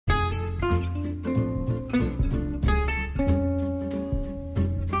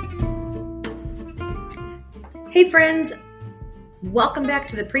Hey friends, welcome back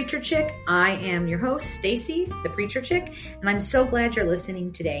to The Preacher Chick. I am your host, Stacy, The Preacher Chick, and I'm so glad you're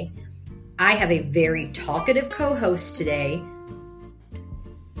listening today. I have a very talkative co-host today.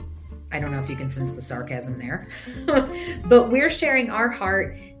 I don't know if you can sense the sarcasm there, but we're sharing our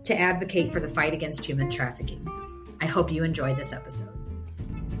heart to advocate for the fight against human trafficking. I hope you enjoy this episode.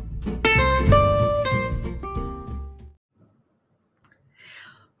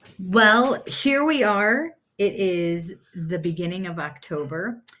 Well, here we are. It is the beginning of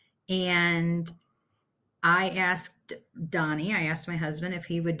October, and I asked my husband, if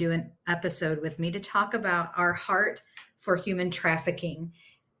he would do an episode with me to talk about our heart for human trafficking.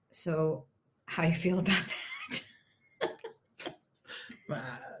 So how do you feel about that?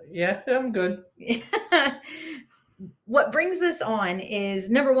 Yeah, I'm good. What brings this on is,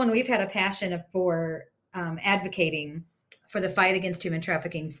 number one, we've had a passion for advocating for the fight against human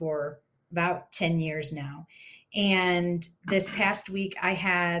trafficking for about 10 years now. And this past week, I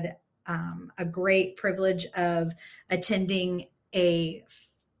had a great privilege of attending a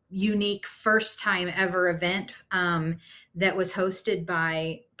unique first time ever event that was hosted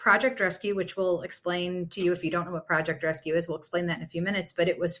by Project Rescue, which we'll explain to you. If you don't know what Project Rescue is, we'll explain that in a few minutes, but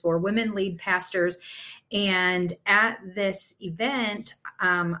it was for women lead pastors. And at this event,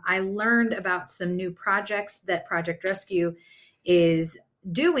 I learned about some new projects that Project Rescue is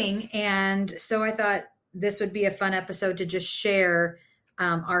doing. And so I thought this would be a fun episode to just share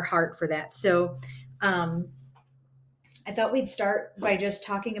our heart for that. So I thought we'd start by just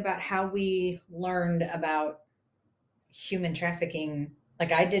talking about how we learned about human trafficking.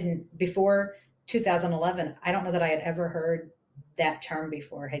 Like, I didn't, before 2011, I don't know that I had ever heard that term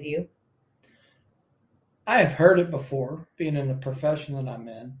before. Had you? I have heard it before, being in the profession that I'm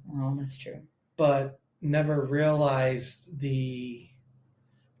in. Oh, that's true. But never realized the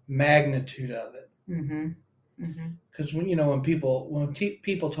magnitude of it. Mm-hmm. Mm-hmm. Because when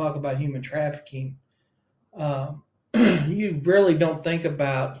people talk about human trafficking, you really don't think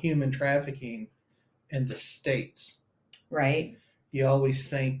about human trafficking in the States. Right. You always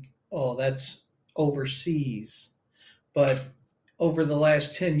think, oh, that's overseas. But over the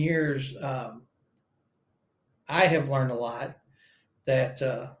last 10 years, I have learned a lot that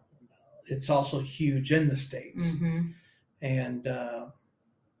it's also huge in the States. Mm-hmm. And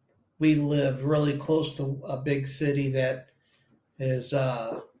we live really close to a big city that is,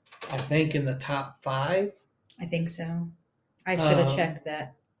 I think, in the top 5. I think so. I should have checked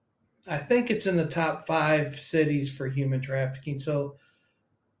that. I think it's in the top 5 cities for human trafficking. So,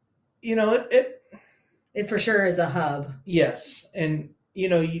 it for sure is a hub. Yes. And,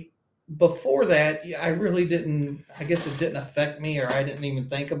 before that, I really didn't, I guess it didn't affect me, or I didn't even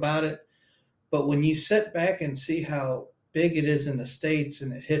think about it. But when you sit back and see how big it is in the States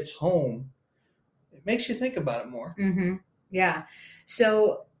and it hits home, it makes you think about it more. Mm-hmm. Yeah.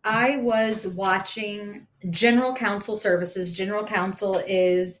 So I was watching General Counsel Services. General Counsel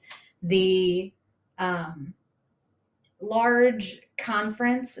is the large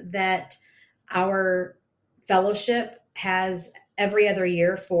conference that our fellowship has every other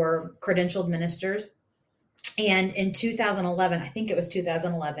year for credentialed ministers. And in 2011, I think it was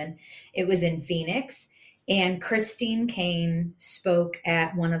 2011, it was in Phoenix. And Christine Kane spoke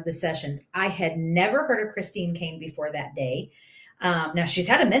at one of the sessions. I had never heard of Christine Kane before that day. Now, she's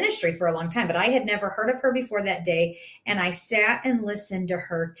had a ministry for a long time, but I had never heard of her before that day. And I sat and listened to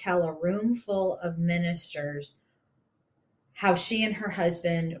her tell a room full of ministers how she and her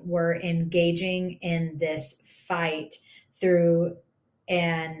husband were engaging in this fight through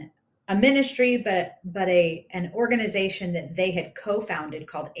a ministry, but an organization that they had co-founded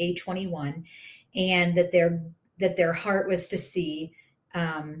called A21, and that their heart was to see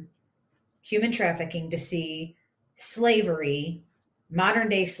human trafficking, to see slavery, modern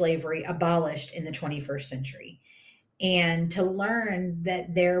day slavery, abolished in the 21st century. And to learn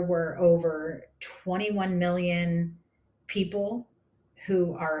that there were over 21 million people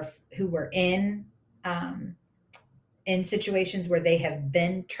who were in situations where they have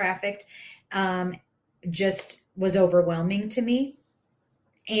been trafficked, just was overwhelming to me.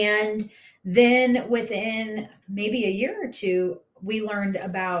 And then within maybe a year or two, we learned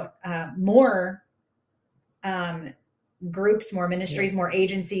about more groups, more ministries, more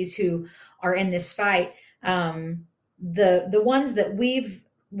agencies who are in this fight. The ones that we've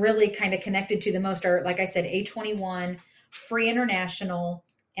really kind of connected to the most are, like I said, A21, Free International,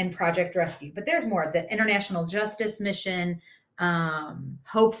 and Project Rescue. But there's more: the International Justice Mission,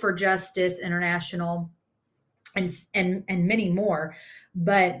 Hope for Justice International, and many more.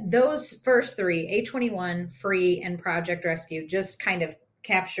 But those first 3, A21, Free, and Project Rescue, just kind of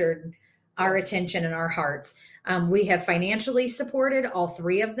captured our attention and our hearts. We have financially supported all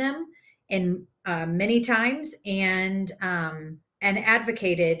three of them in many times, and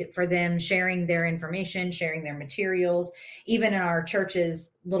advocated for them sharing their information, sharing their materials. Even in our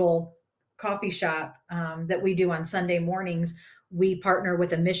church's little coffee shop that we do on Sunday mornings, we partner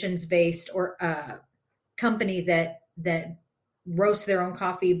with a missions-based or company that roasts their own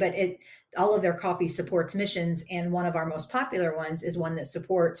coffee, but all of their coffee supports missions, and one of our most popular ones is one that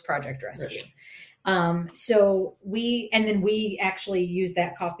supports Project Rescue. So we actually use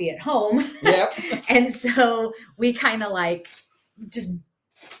that coffee at home. Yep. And so we kind of like just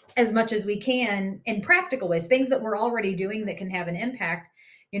as much as we can in practical ways, things that we're already doing that can have an impact,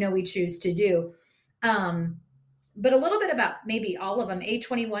 we choose to do. But a little bit about maybe all of them.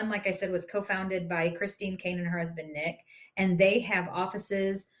 A21, like I said, was co-founded by Christine Kane and her husband, Nick, and they have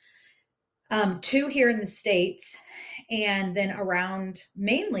offices, 2 here in the States, and then around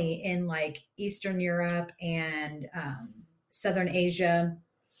mainly in like Eastern Europe and Southern Asia,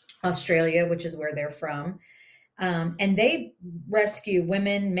 Australia, which is where they're from. And they rescue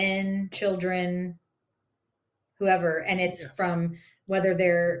women, men, children, whoever. And it's from whether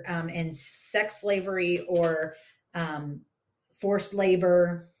they're in sex slavery or forced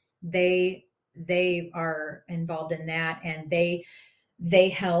labor. They are involved in that, and they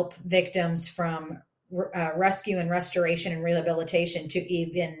help victims from rescue and restoration and rehabilitation to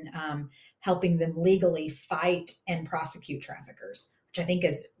even helping them legally fight and prosecute traffickers, which I think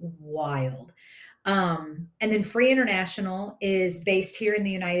is wild. And then Free International is based here in the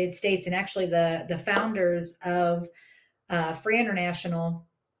United States. And actually the founders of Free International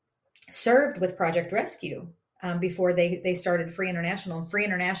served with Project Rescue before they started Free International. And Free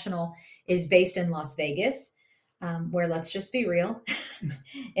International is based in Las Vegas, where, let's just be real,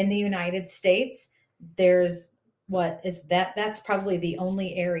 in the United States, there's that's probably the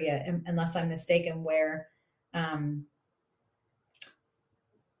only area, unless I'm mistaken, where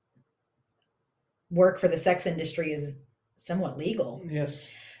work for the sex industry is somewhat legal. Yes.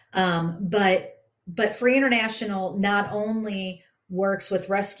 But Free International not only works with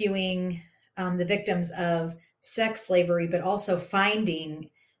rescuing the victims of sex slavery, but also finding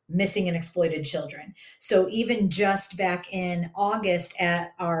missing and exploited children. So even just back in August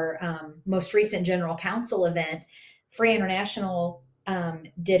at our most recent General Council event, Free International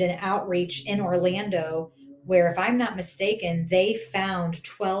did an outreach in Orlando where, if I'm not mistaken, they found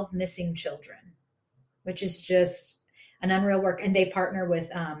 12 missing children, which is just an unreal work. And they partner with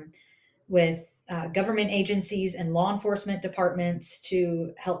government agencies and law enforcement departments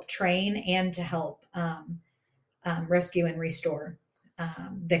to help train and to help rescue and restore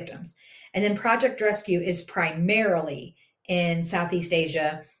victims. And then Project Rescue is primarily in Southeast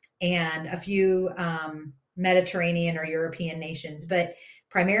Asia and a few Mediterranean or European nations, but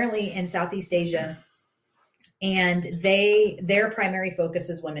primarily in Southeast Asia. And their primary focus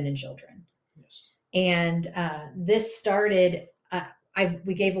is women and children. Yes. And this started,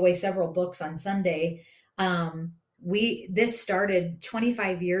 we gave away several books on Sunday. This started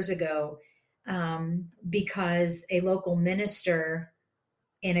 25 years ago because a local minister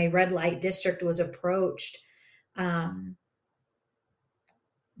in a red light district was approached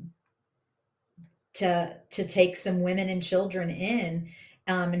to take some women and children in.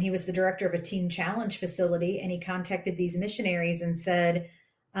 And he was the director of a teen challenge facility. And he contacted these missionaries and said,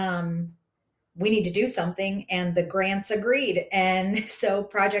 we need to do something. And the grants agreed. And so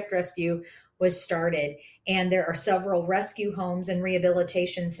Project Rescue was started. And there are several rescue homes and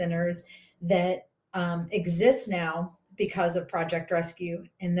rehabilitation centers that exist now because of Project Rescue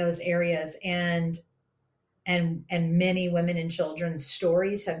in those areas. And many women and children's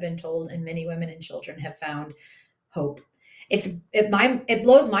stories have been told, and many women and children have found hope. It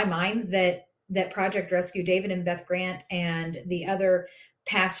blows my mind that Project Rescue, David and Beth Grant, and the other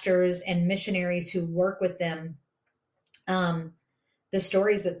pastors and missionaries who work with them, the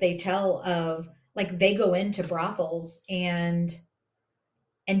stories that they tell of, like, they go into brothels and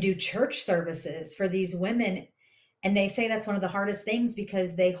do church services for these women. And they say that's one of the hardest things,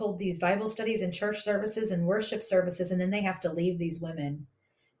 because they hold these Bible studies and church services and worship services, and then they have to leave these women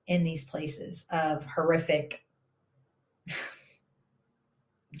in these places of horrific,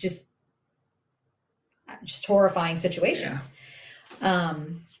 just horrifying situations. Yeah.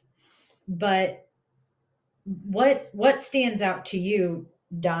 But what stands out to you,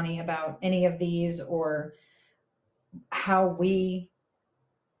 Donnie, about any of these, or how you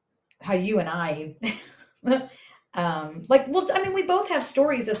and I we both have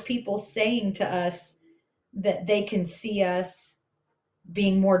stories of people saying to us that they can see us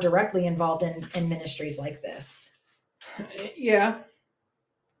being more directly involved in ministries like this. Yeah.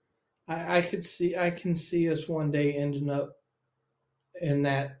 I can see us one day ending up in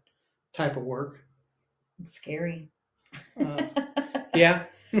that type of work. It's scary. Uh, yeah,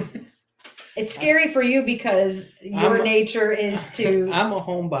 It's scary for you because your I'm nature is to I'm a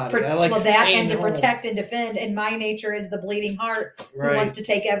homebody. I like well, that and staying to home. protect and defend. And my nature is the bleeding heart who wants Right. to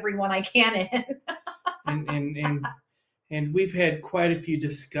take everyone I can in. And we've had quite a few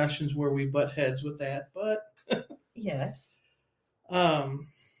discussions where we butt heads with that, but Yes. um,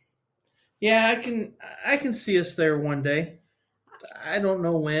 yeah, I can see us there one day. I don't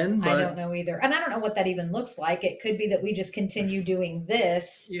know when, I don't but know either. And I don't know what that even looks like. It could be that we just continue doing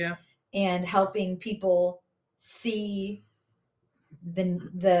this yeah, and helping people see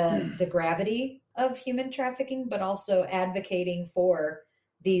the gravity of human trafficking, but also advocating for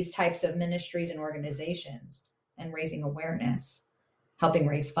these types of ministries and organizations and raising awareness, helping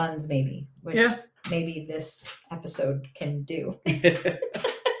raise funds, maybe, which yeah. maybe this episode can do.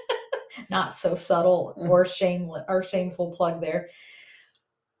 Not so subtle or shameful plug there.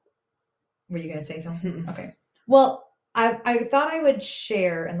 Were you going to say something? Okay. Well, I thought I would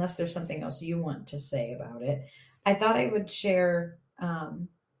share, unless there's something else you want to say about it, I thought I would share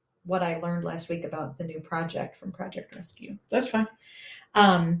what I learned last week about the new project from Project Rescue. That's fine.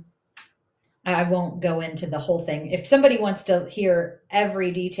 I won't go into the whole thing. If somebody wants to hear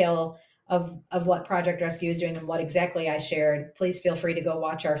every detail of what Project Rescue is doing and what exactly I shared, please feel free to go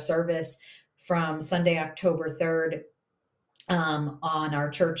watch our service from Sunday, October 3rd on our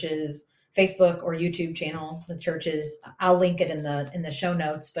church's Facebook or YouTube channel. The churches, I'll link it in the show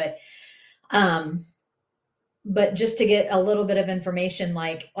notes, but just to get a little bit of information,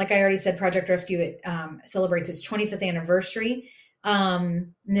 like I already said, Project Rescue celebrates its 25th anniversary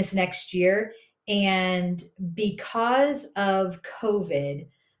this next year, and because of COVID,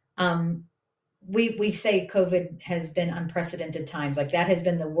 we say COVID has been unprecedented times. Like that has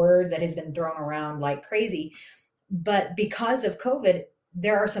been the word that has been thrown around like crazy. But because of COVID,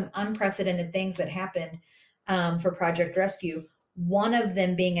 there are some unprecedented things that happened for Project Rescue. One of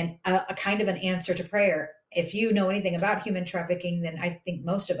them being a kind of an answer to prayer. If you know anything about human trafficking, then I think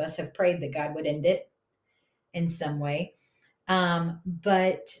most of us have prayed that God would end it in some way.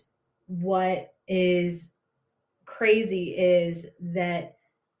 But what is crazy is that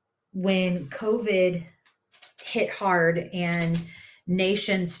when COVID hit hard and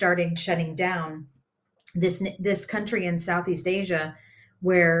nations started shutting down, this country in Southeast Asia,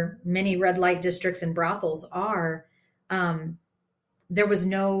 where many red light districts and brothels are, there was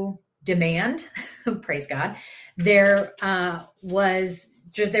no demand. Praise God. There was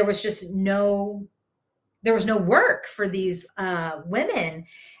just no work for these women,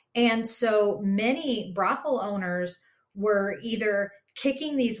 and so many brothel owners were either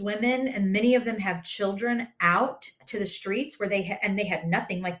kicking these women, and many of them have children, out to the streets where they had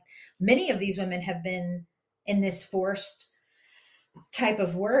nothing. Like many of these women have been in this forced type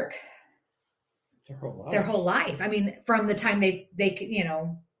of work their whole life. I mean, from the time they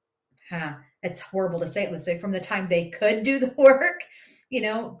it's horrible to say it. Let's say from the time they could do the work,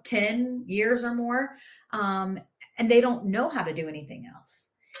 10 years or more. And they don't know how to do anything else.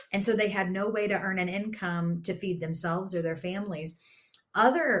 And so they had no way to earn an income to feed themselves or their families.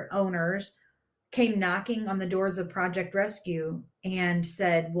 Other owners came knocking on the doors of Project Rescue and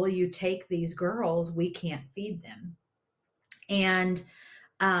said, will you take these girls? We can't feed them. And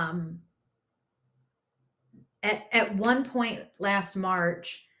at one point last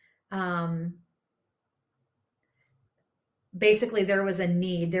March, basically there was a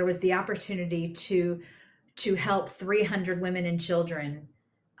need. There was the opportunity to help 300 women and children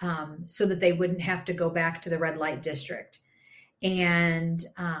so that they wouldn't have to go back to the red light district. And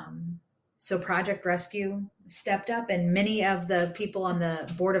so Project Rescue stepped up, and many of the people on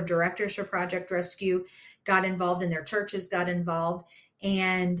the board of directors for Project Rescue got involved, and their churches got involved.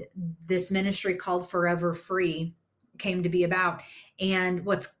 And this ministry called Forever Free came to be about. And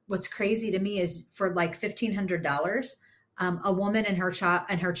what's crazy to me is for like $1,500, a woman and her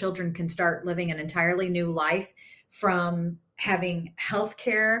children can start living an entirely new life, from having health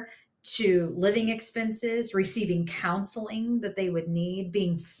care to living expenses, receiving counseling that they would need,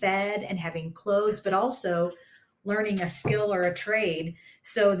 being fed and having clothes, but also learning a skill or a trade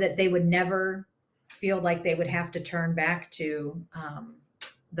so that they would never feel like they would have to turn back to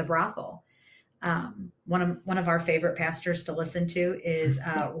the brothel. One of our favorite pastors to listen to is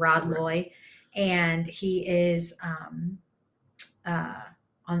Rod Loy, and he is on I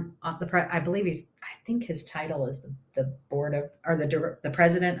believe I think his title is the board of, or the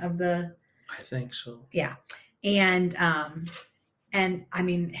president of the. I think so. Yeah, and I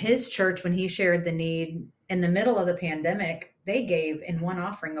mean his church, when he shared the need in the middle of the pandemic, they gave in one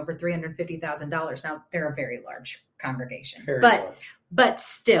offering over $350,000. Now they're a very large congregation, Very but large. but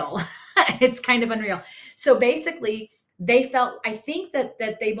still, it's kind of unreal. So basically, they felt, I think that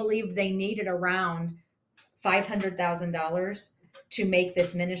they believed they needed around $500,000 to make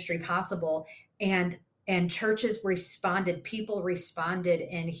this ministry possible, and churches responded, people responded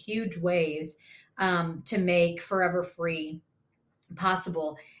in huge ways, to make Forever Free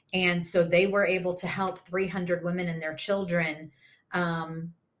possible. And so they were able to help 300 women and their children,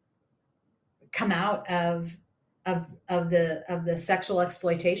 um, come out of the sexual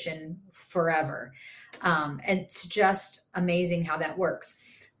exploitation forever. And it's just amazing how that works.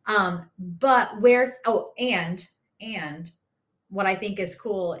 But where, oh, and what I think is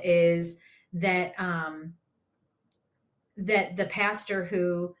cool is that, that the pastor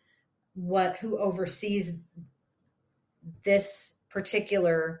who oversees this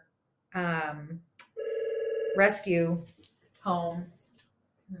particular, um, rescue home.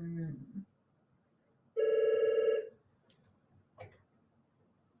 I'm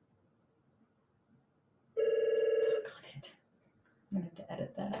gonna have to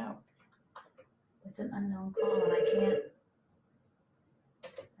edit that out. It's an unknown call, and I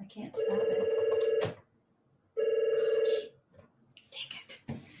can't stop it. Gosh, dang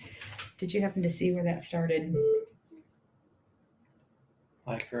it! Did you happen to see where that started?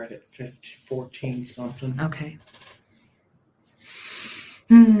 Like right at 14 something. Okay.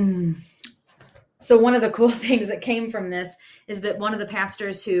 So one of the cool things that came from this is that one of the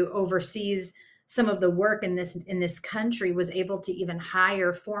pastors who oversees some of the work in this country was able to even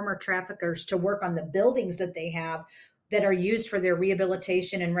hire former traffickers to work on the buildings that they have that are used for their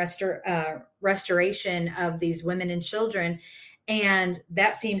rehabilitation and restoration of these women and children. And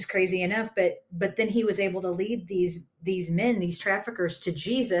that seems crazy enough, but then he was able to lead these men, these traffickers, to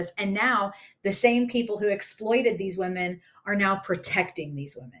Jesus, and now the same people who exploited these women are now protecting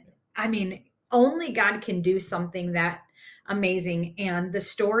these women. I mean, only God can do something that amazing, and the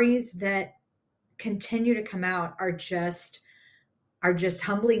stories that continue to come out are just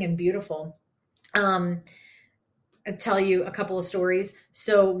humbling and beautiful. I'll tell you a couple of stories.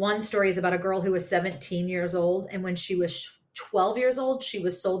 So one story is about a girl who was 17 years old, and when she was 12 years old, she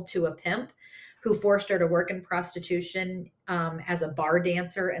was sold to a pimp who forced her to work in prostitution, as a bar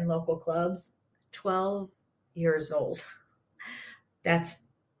dancer in local clubs. 12 years old. That's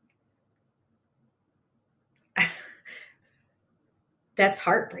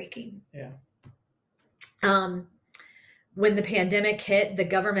heartbreaking. Yeah. When the pandemic hit, the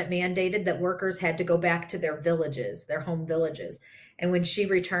government mandated that workers had to go back to their villages, their home villages. And when she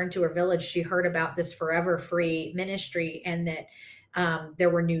returned to her village, she heard about this Forever Free ministry, and that, there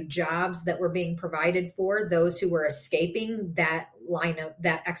were new jobs that were being provided for those who were escaping that line of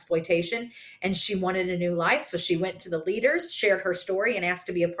that exploitation. And she wanted a new life. So she went to the leaders, shared her story, and asked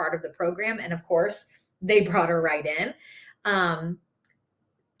to be a part of the program. And of course, they brought her right in.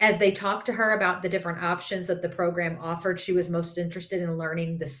 As they talked to her about the different options that the program offered, she was most interested in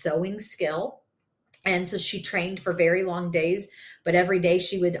learning the sewing skill. And so she trained for very long days, but every day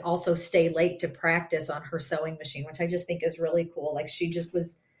she would also stay late to practice on her sewing machine, which I just think is really cool. Like, she just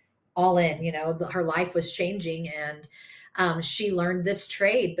was all in, her life was changing, and she learned this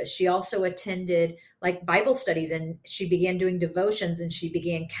trade, but she also attended like Bible studies, and she began doing devotions, and she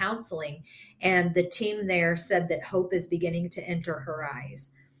began counseling. And the team there said that hope is beginning to enter her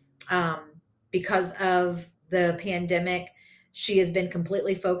eyes. Because of the pandemic, she has been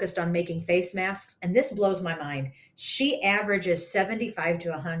completely focused on making face masks. And this blows my mind. She averages 75 to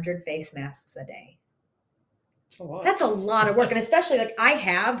 100 face masks a day. That's a lot of work. And especially, like, I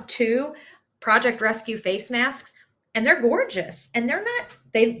have 2 Project Rescue face masks, and they're gorgeous, and they're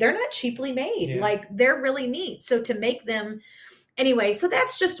not cheaply made. Yeah. Like, they're really neat. So to make them anyway, so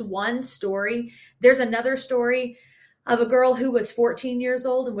that's just one story. There's another story of a girl who was 14 years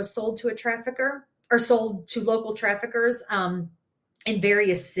old and was sold to a trafficker, or sold to local traffickers, in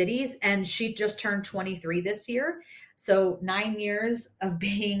various cities. And she just turned 23 this year. So 9 years of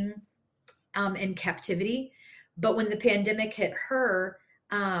being, in captivity. But when the pandemic hit her,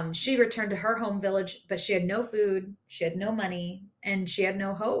 she returned to her home village, but she had no food, she had no money, and she had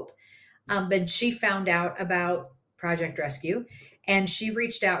no hope. But she found out about Project Rescue, and she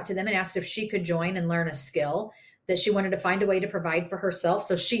reached out to them and asked if she could join and learn a skill that she wanted to find a way to provide for herself.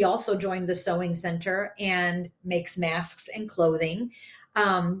 So she also joined the sewing center and makes masks and clothing.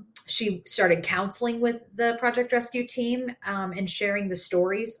 She started counseling with the Project Rescue team, and sharing the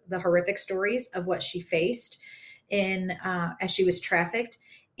stories, the horrific stories of what she faced as she was trafficked.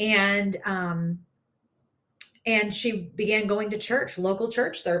 And And she began going to church, local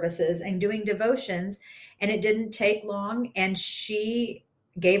church services, and doing devotions. And it didn't take long. And she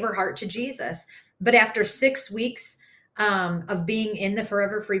gave her heart to Jesus. But after 6 weeks of being in the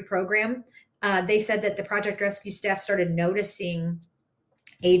Forever Free program, they said that the Project Rescue staff started noticing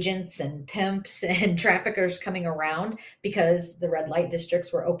agents and pimps and traffickers coming around because the red light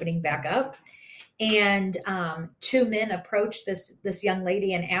districts were opening back up. And two men approached this young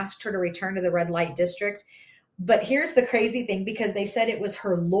lady and asked her to return to the red light district. But here's the crazy thing, because they said it was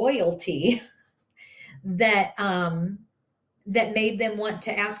her loyalty that that made them want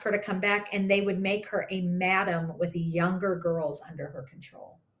to ask her to come back, and they would make her a madam with younger girls under her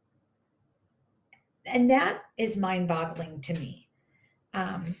control. And that is mind-boggling to me.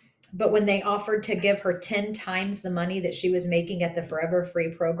 But when they offered to give her 10 times the money that she was making at the Forever Free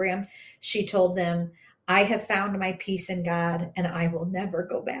program, she told them, "I have found my peace in God, and I will never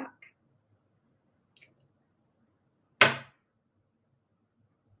go back."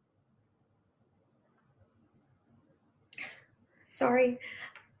 Sorry.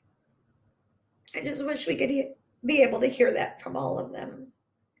 I just wish we could be able to hear that from all of them.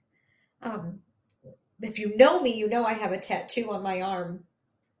 If you know me, you know I have a tattoo on my arm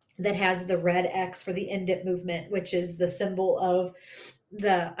that has the red X for the End It movement, which is the symbol of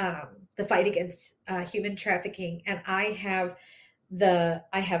the fight against human trafficking. And I have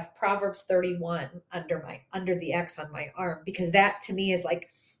Proverbs 31 under the X on my arm, because that to me is like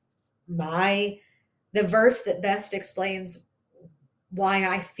the verse that best explains why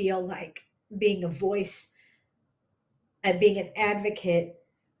I feel like being a voice and being an advocate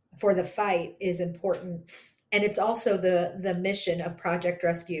for the fight is important. And it's also the mission of Project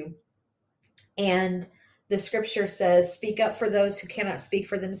Rescue. And the scripture says, "Speak up for those who cannot speak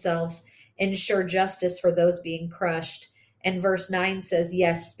for themselves, ensure justice for those being crushed." And verse 9 says,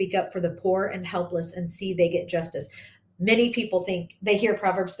 "Yes, speak up for the poor and helpless and see they get justice." Many people think they hear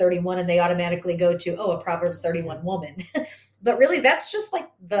Proverbs 31 and they automatically go to, oh, a Proverbs 31 woman. But really, that's just like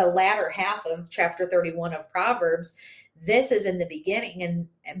the latter half of chapter 31 of Proverbs. This is in the beginning.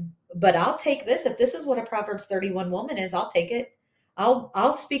 But I'll take this. If this is what a Proverbs 31 woman is, I'll take it.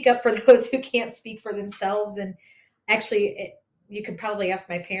 I'll speak up for those who can't speak for themselves. And actually, you could probably ask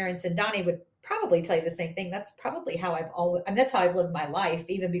my parents, and Donnie would probably tell you the same thing. That's probably how that's how I've lived my life,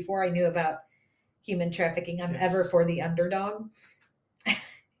 even before I knew about human trafficking. I'm ever for the underdog.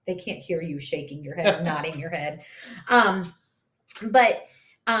 They can't hear you shaking your head, nodding your head. But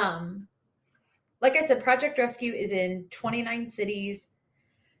like I said, Project Rescue is in 29 cities,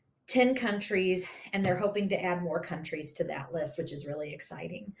 10 countries, and they're hoping to add more countries to that list, which is really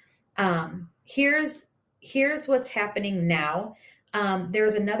exciting. Here's what's happening now.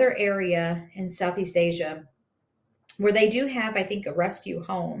 There's another area in Southeast Asia where they do have, I think, a rescue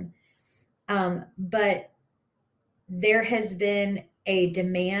home. But there has been a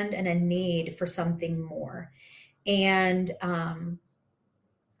demand and a need for something more. And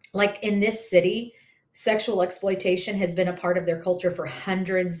like in this city, sexual exploitation has been a part of their culture for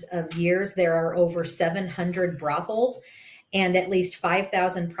hundreds of years. There are over 700 brothels and at least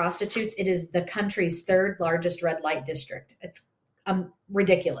 5,000 prostitutes. It is the country's third largest red light district. It's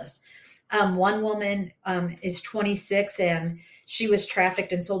ridiculous. One woman is 26, and she was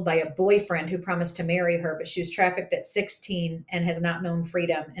trafficked and sold by a boyfriend who promised to marry her, but she was trafficked at 16 and has not known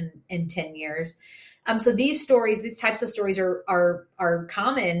freedom in 10 years. So these types of stories are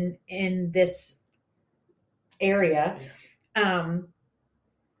common in this area.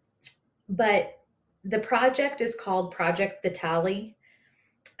 But the project is called Project the Tally.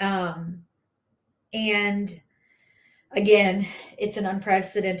 And again, it's an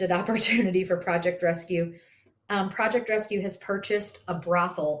unprecedented opportunity for Project Rescue. Project Rescue has purchased a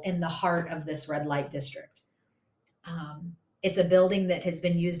brothel in the heart of this red light district. It's a building that has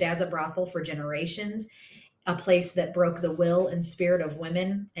been used as a brothel for generations, a place that broke the will and spirit of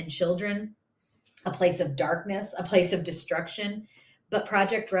women and children, a place of darkness, a place of destruction. But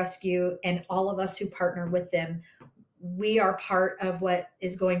Project Rescue and all of us who partner with them, we are part of what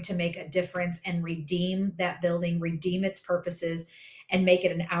is going to make a difference and redeem that building, redeem its purposes, and make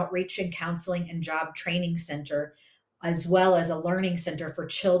it an outreach and counseling and job training center, as well as a learning center for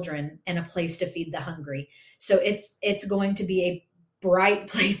children and a place to feed the hungry. So it's going to be a bright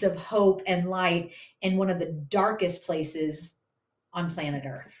place of hope and light in one of the darkest places on planet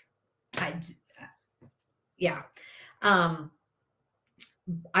Earth.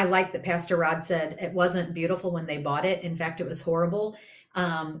 I like that Pastor Rod said it wasn't beautiful when they bought it. In fact, it was horrible.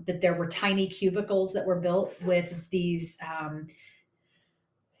 That there were tiny cubicles that were built with these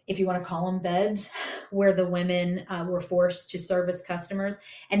if you want to call them beds, where the women were forced to serve as customers.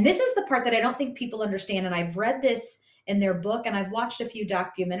 And this is the part that I don't think people understand. And I've read this in their book, and I've watched a few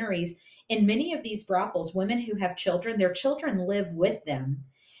documentaries. In many of these brothels, women who have children, their children live with them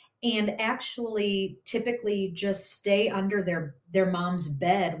and actually typically just stay under their mom's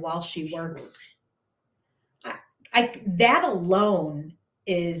bed while she works. That alone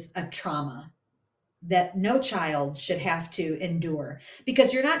is a trauma that no child should have to endure,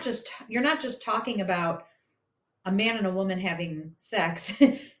 because you're not just talking about a man and a woman having sex.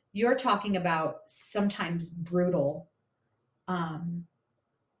 You're talking about sometimes brutal um,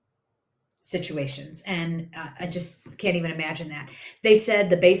 situations, and I just can't even imagine that. They said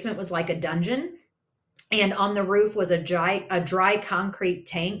the basement was like a dungeon, and on the roof was a dry concrete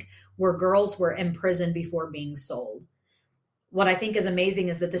tank where girls were imprisoned before being sold. What I think is amazing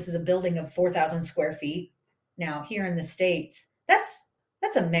is that this is a building of 4,000 square feet. Now, here in the States, that's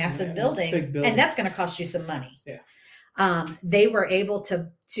a massive building, big building, and that's going to cost you some money. Yeah. They were able to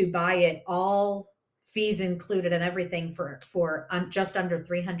buy it all, fees included and everything, for just under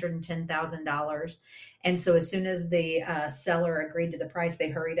 $310,000. And so as soon as the seller agreed to the price, they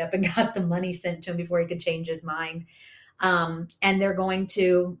hurried up and got the money sent to him before he could change his mind. And they've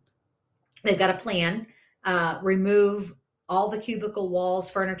got a plan, remove all the cubicle walls,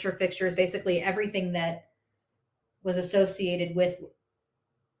 furniture, fixtures, basically everything that was associated with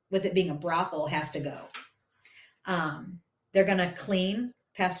it being a brothel has to go. They're going to clean.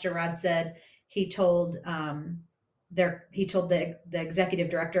 Pastor Rod said he told the executive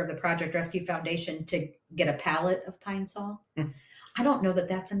director of the Project Rescue Foundation to get a pallet of Pine Sol. I don't know that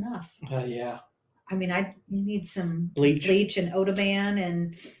that's enough. Yeah. I mean, you need some bleach and Odoban,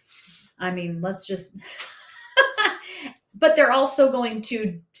 and I mean, let's just. But they're also going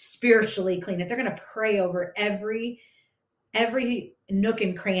to spiritually clean it. They're going to pray over every nook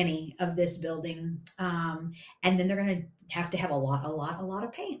and cranny of this building, and then they're going to have a lot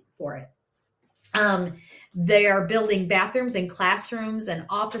of paint for it. They are building bathrooms and classrooms and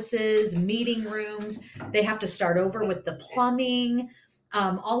offices, meeting rooms. They have to start over with the plumbing,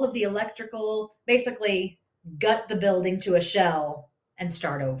 all of the electrical, basically gut the building to a shell and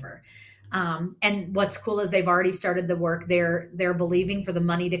start over. And what's cool is they've already started the work. They're believing for the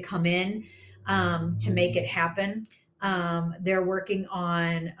money to come in to make it happen. They're working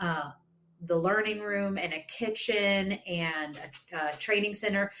on the learning room and a kitchen and a training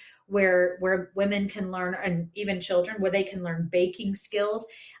center where women can learn, and even children, where they can learn baking skills.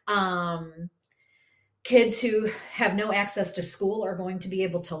 Kids who have no access to school are going to be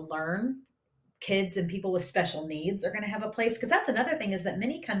able to learn. Kids and people with special needs are going to have a place, because that's another thing, is that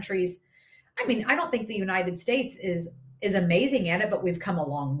many countries, I mean, I don't think the United States is amazing at it, but we've come a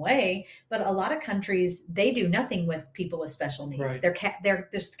long way. But a lot of countries, they do nothing with people with special needs. Right. They're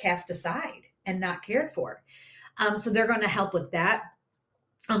just cast aside and not cared for. So they're going to help with that.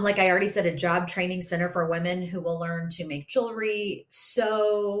 Like I already said, a job training center for women who will learn to make jewelry,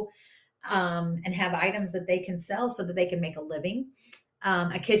 sew, and have items that they can sell so that they can make a living.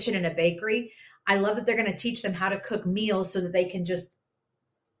 A kitchen and a bakery. I love that they're going to teach them how to cook meals so that they can just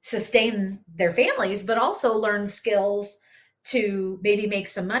sustain their families, but also learn skills to maybe make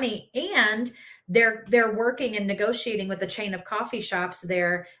some money. And they're working and negotiating with a chain of coffee shops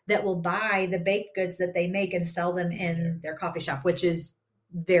there that will buy the baked goods that they make and sell them in their coffee shop, which is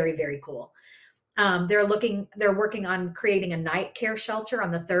very, very cool. They're working on creating a night care shelter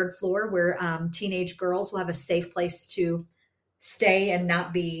on the 3rd floor where teenage girls will have a safe place to stay and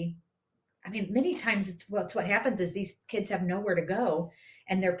not be. I mean, many times it's what happens is these kids have nowhere to go,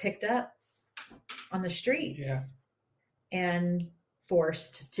 and they're picked up on the streets, and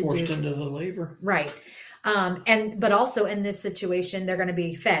forced into the labor. Right. But also in this situation, they're going to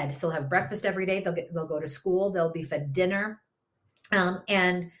be fed. So they'll have breakfast every day. They'll go to school. They'll be fed dinner.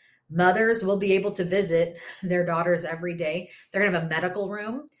 And mothers will be able to visit their daughters every day. They're going to have a medical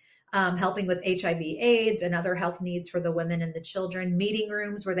room, helping with HIV/AIDS and other health needs for the women and the children, meeting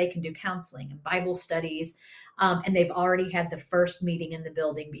rooms where they can do counseling and Bible studies. And they've already had the first meeting in the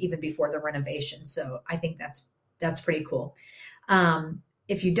building even before the renovation. So I think that's pretty cool.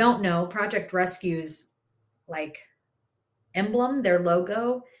 If you don't know, Project Rescue's emblem, their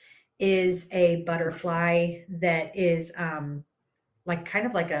logo, is a butterfly that is kind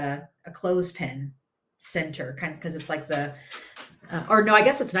of like a clothespin center, kind of, because it's like the or no, I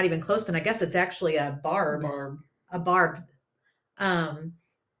guess it's not even clothespin. I guess it's actually a barb.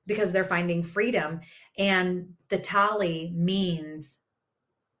 Because they're finding freedom, and the tali means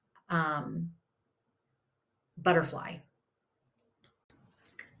butterfly.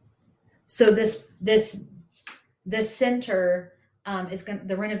 So this center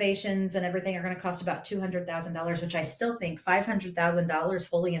the renovations and everything are going to cost about $200,000, which I still think $500,000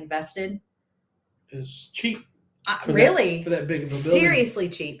 fully invested is cheap really for that big of a building. Seriously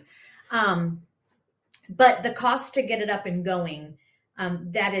cheap. But the cost to get it up and going,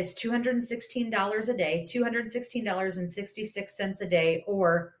 that is $216 a day, $216.66 a day,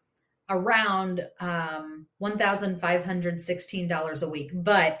 or around $1,516 a week.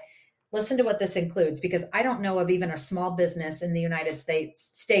 But listen to what this includes, because I don't know of even a small business in the United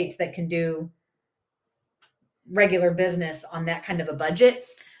States that can do regular business on that kind of a budget.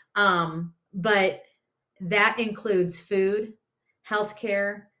 But that includes food,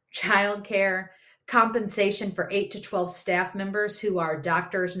 healthcare, childcare, compensation for 8 to 12 staff members who are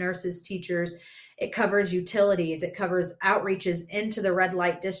doctors, nurses, teachers. It covers utilities. It covers outreaches into the red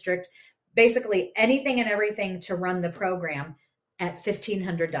light district, basically anything and everything to run the program at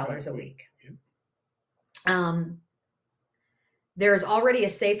 $1,500 a week. There's already a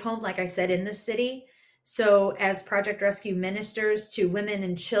safe home, like I said, in the city. So as Project Rescue ministers to women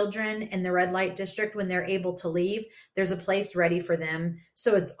and children in the red light district, when they're able to leave, there's a place ready for them.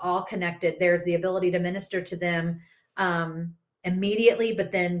 So it's all connected. There's the ability to minister to them immediately, but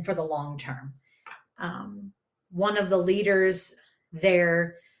then for the long term. One of the leaders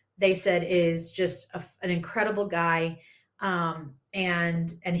there, they said, is just an incredible guy.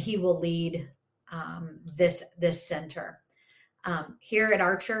 And he will lead this center. Here at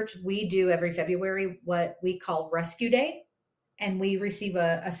our church, we do every February what we call Rescue Day, and we receive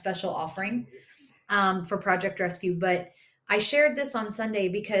a special offering for Project Rescue. But I shared this on Sunday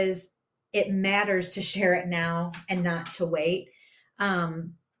because it matters to share it now and not to wait.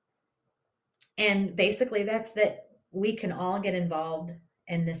 And basically that we can all get involved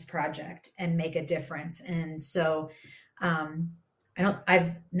in this project and make a difference. And so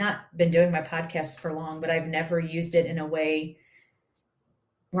I've not been doing my podcast for long, but I've never used it in a way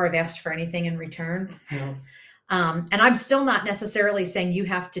where I've asked for anything in return. No. And I'm still not necessarily saying you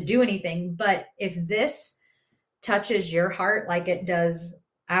have to do anything, but if this touches your heart like it does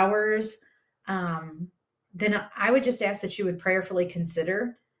ours, then I would just ask that you would prayerfully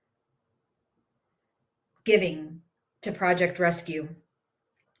consider giving to Project Rescue.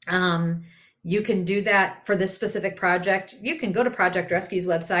 You can do that for this specific project. You can go to Project Rescue's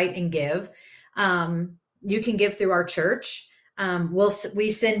website and give. You can give through our church.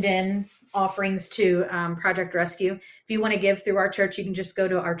 We send in offerings to Project Rescue. If you want to give through our church, you can just go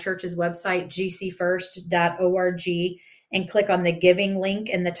to our church's website, gcfirst.org, and click on the giving link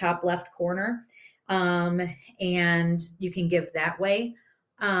in the top left corner. And you can give that way.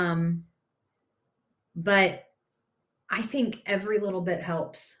 But I think every little bit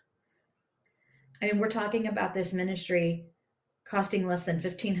helps. I mean, we're talking about this ministry costing less than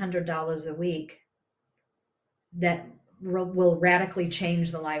 $1,500 a week that will radically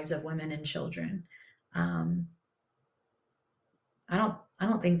change the lives of women and children. I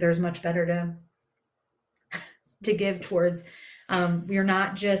don't think there's much better to give towards. You're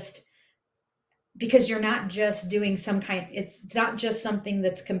not just doing some kind. It's not just something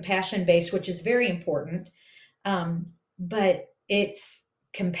that's compassion based, which is very important. But it's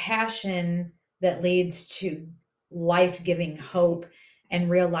compassion that leads to life-giving hope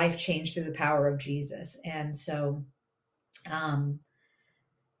and real life change through the power of Jesus. And so,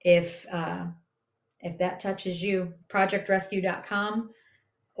 if that touches you, projectrescue.com,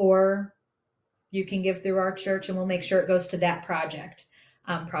 or you can give through our church and we'll make sure it goes to that project,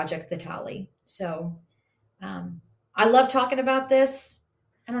 Project Vitali. So, I love talking about this.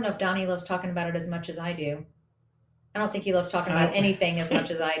 I don't know if Donnie loves talking about it as much as I do. I don't think he loves talking about anything as much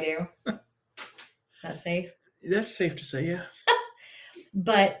as I do. Is that safe? That's safe to say, yeah.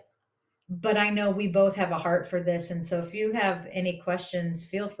 But I know we both have a heart for this. And so if you have any questions,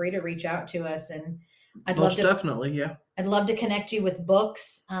 feel free to reach out to us. And I'd love to connect you with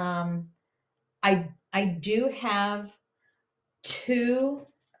books. I do have 2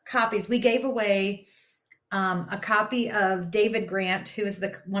 copies. We gave away a copy of David Grant, who is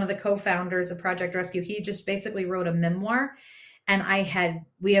one of the co-founders of Project Rescue. He just basically wrote a memoir, and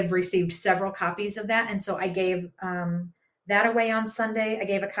we have received several copies of that. And so I gave that away on Sunday. I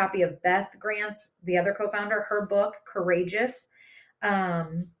gave a copy of Beth Grant's, the other co-founder, her book, Courageous,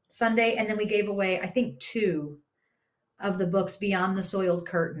 Sunday. And then we gave away, I think, 2 of the books, Beyond the Soiled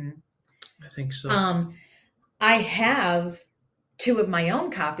Curtain. I think so. I have 2 of my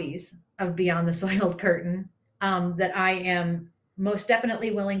own copies of Beyond the Soiled Curtain that I am most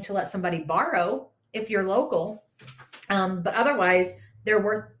definitely willing to let somebody borrow if you're local. But otherwise, they're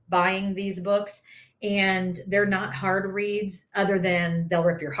worth buying, these books. And they're not hard reads, other than they'll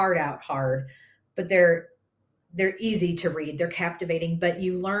rip your heart out hard. But they're they're easy to read. They're captivating, but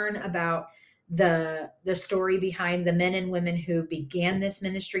you learn about the story behind the men and women who began this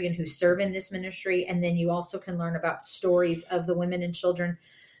ministry and who serve in this ministry. And then you also can learn about stories of the women and children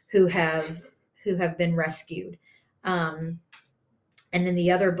who have been rescued. And then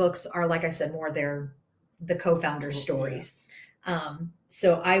the other books are, like I said, more the co-founders' stories.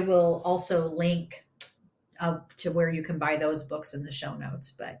 So I will also link to where you can buy those books in the show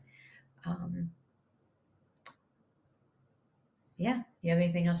notes. But yeah, you have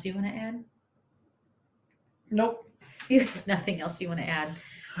anything else you want to add? Nope. You have nothing else you want to add?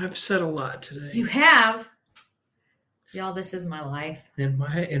 I've said a lot today. You have. Y'all, this is my life. In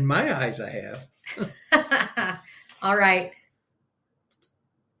my eyes, I have. All right.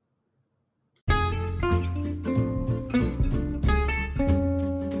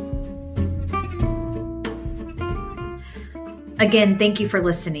 Again, thank you for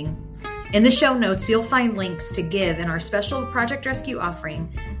listening. In the show notes, you'll find links to give in our special Project Rescue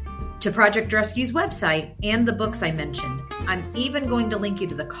offering, to Project Rescue's website, and the books I mentioned. I'm even going to link you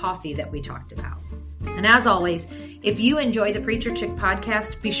to the coffee that we talked about. And as always, if you enjoy the Preacher Chick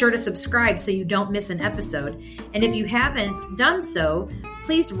podcast, be sure to subscribe so you don't miss an episode. And if you haven't done so,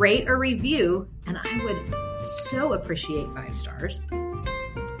 please rate or review, and I would so appreciate 5 stars.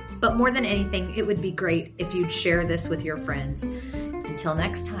 But more than anything, it would be great if you'd share this with your friends. Until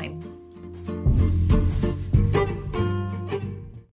next time.